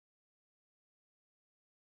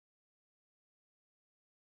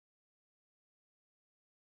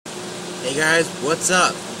Hey guys, what's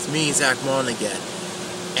up? It's me, Zach Mullen again.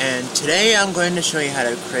 And today I'm going to show you how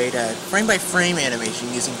to create a frame-by-frame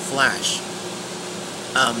animation using Flash.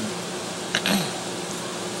 I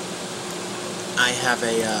have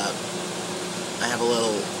a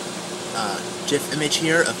little GIF image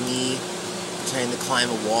here of me trying to climb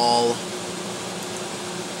a wall,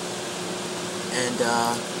 and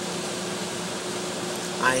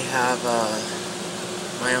I have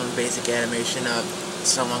my own basic animation of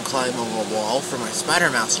someone climbing a wall for my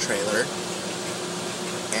Spider-Mouse trailer,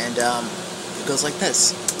 and it goes like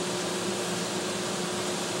this.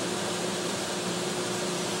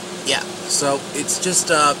 Yeah, so it's just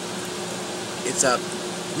it's a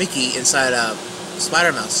Mickey inside a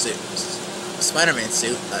Spider-Man suit.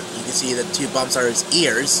 You can see the two bumps are his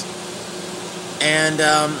ears, and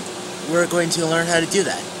we're going to learn how to do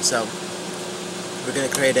that. So we're going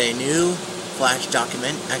to create a new Flash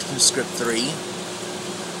document, ActionScript 3,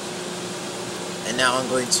 and now I'm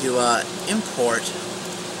going to import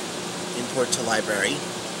to library.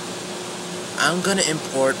 I'm going to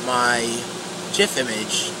import my GIF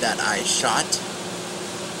image that I shot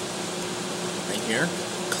right here,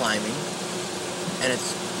 climbing, and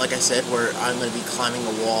it's, like I said, where I'm going to be climbing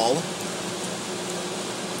a wall.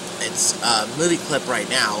 It's a movie clip right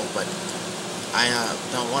now, but I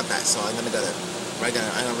don't want that, so I'm going to right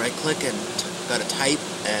click and go to type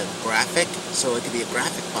and graphic, so it could be a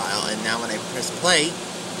graphic file, and now when I press play,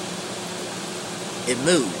 it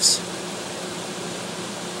moves.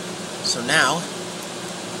 So now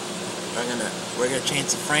we're gonna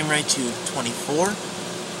change the frame rate to 24,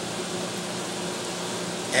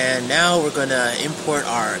 and now we're gonna import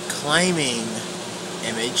our climbing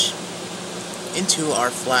image into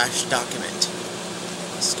our Flash document.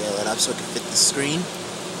 Scale it up so it can fit the screen.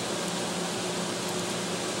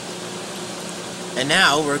 And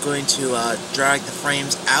now we're going to drag the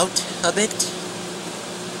frames out a bit.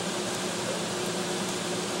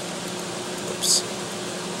 Oops.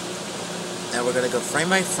 Now we're going to go frame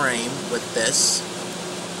by frame with this.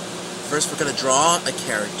 First we're going to draw a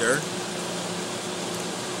character.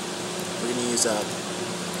 We're going to use a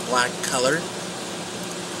black color.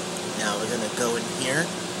 Now we're going to go in here.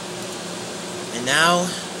 And now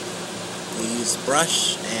we use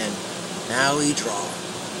brush, and now we draw.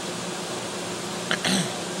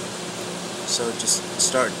 So just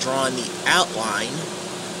start drawing the outline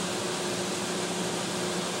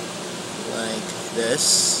like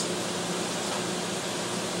this.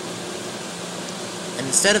 And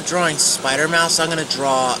instead of drawing Spider-Mouse, I'm going to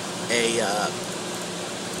draw a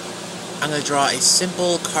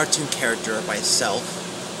simple cartoon character by itself,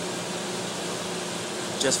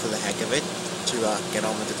 just for the heck of it, to get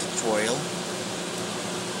on with the tutorial.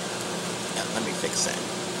 Yeah, let me fix that.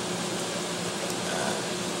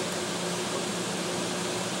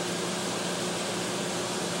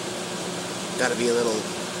 Gotta be a little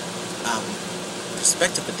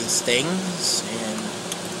perspective with these things, and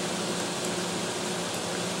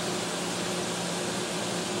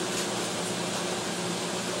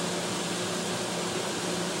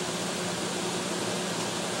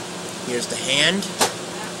here's the hand,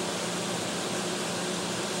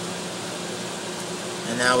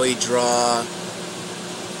 and now we draw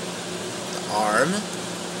the arm,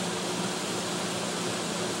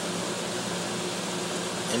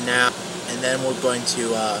 and then we're going to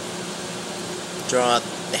draw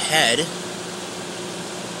the head.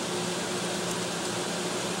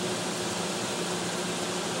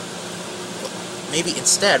 Maybe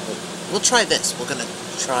instead, we'll try this. We're going to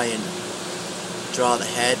try and draw the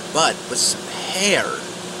head, but with some hair,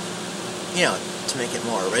 you know, to make it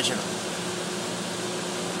more original.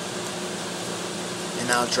 And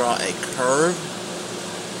now draw a curve.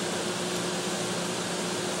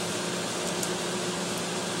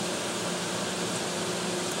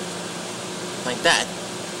 Like that.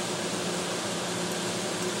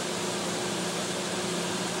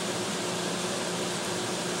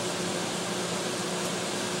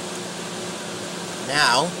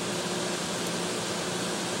 Now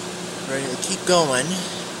we're going to keep going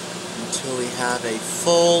until we have a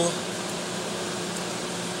full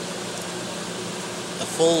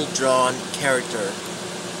drawn character.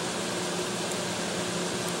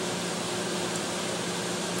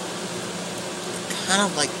 Kind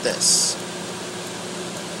of like this.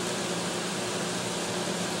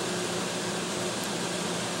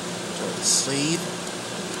 The sleeve.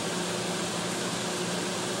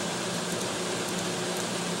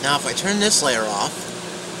 Now if I turn this layer off,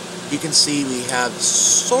 you can see we have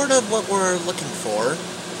sort of what we're looking for.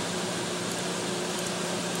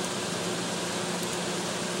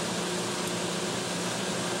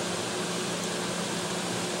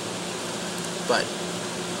 but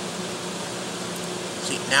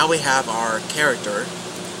see, now we have our character,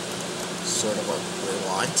 sort of what we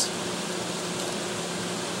want.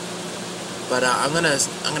 But I'm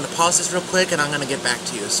gonna pause this real quick, and I'm gonna get back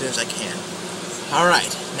to you as soon as I can. All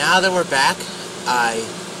right, now that we're back, I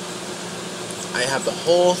have the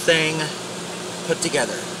whole thing put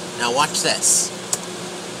together. Now watch this.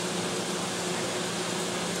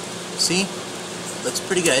 See? Looks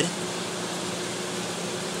pretty good.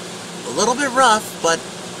 A little bit rough, but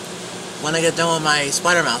when I get done with my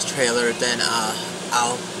Spider-Mouse trailer, then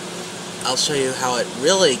I'll show you how it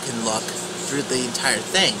really can look through the entire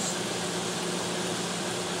thing.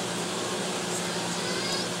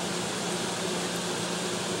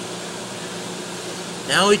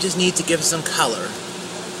 Now we just need to give it some color.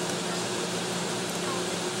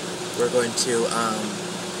 We're going to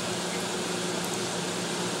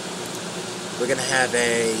have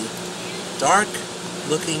a dark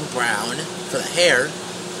looking brown for the hair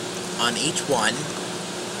on each one.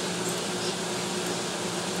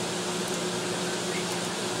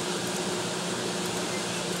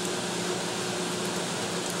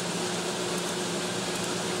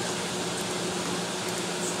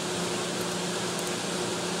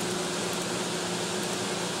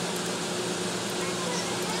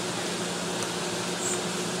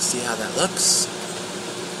 See how that looks.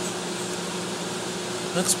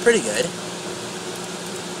 Looks pretty good.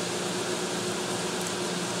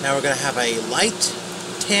 Now we're going to have a light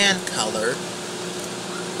tan color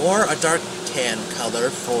or a dark tan color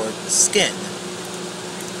for the skin.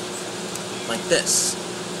 Like this.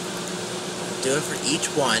 Do it for each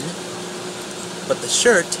one. But the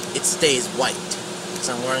shirt, it stays white. Because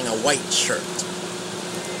I'm wearing a white shirt.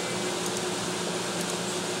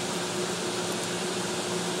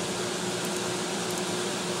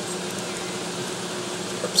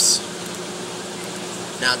 Oops.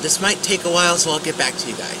 Now this might take a while, so I'll get back to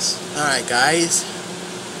you guys. Alright guys,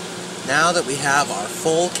 now that we have our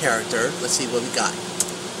full character, let's see what we got.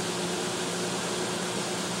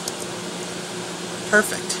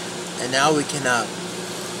 Perfect. And now we can,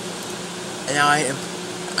 and now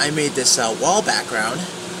I made this wall background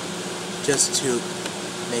just to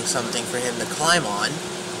make something for him to climb on.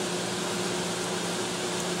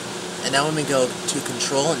 And now when we go to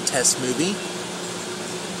Control and Test Movie,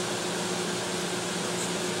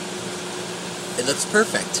 it looks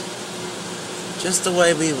perfect. Just the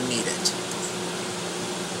way we would need it.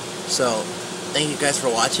 So, thank you guys for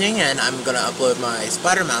watching, and I'm going to upload my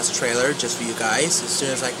Spider-Mouse trailer just for you guys as soon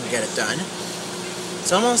as I can get it done.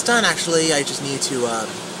 It's almost done, actually. I just need to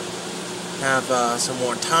have some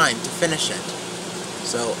more time to finish it.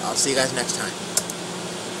 So, I'll see you guys next time.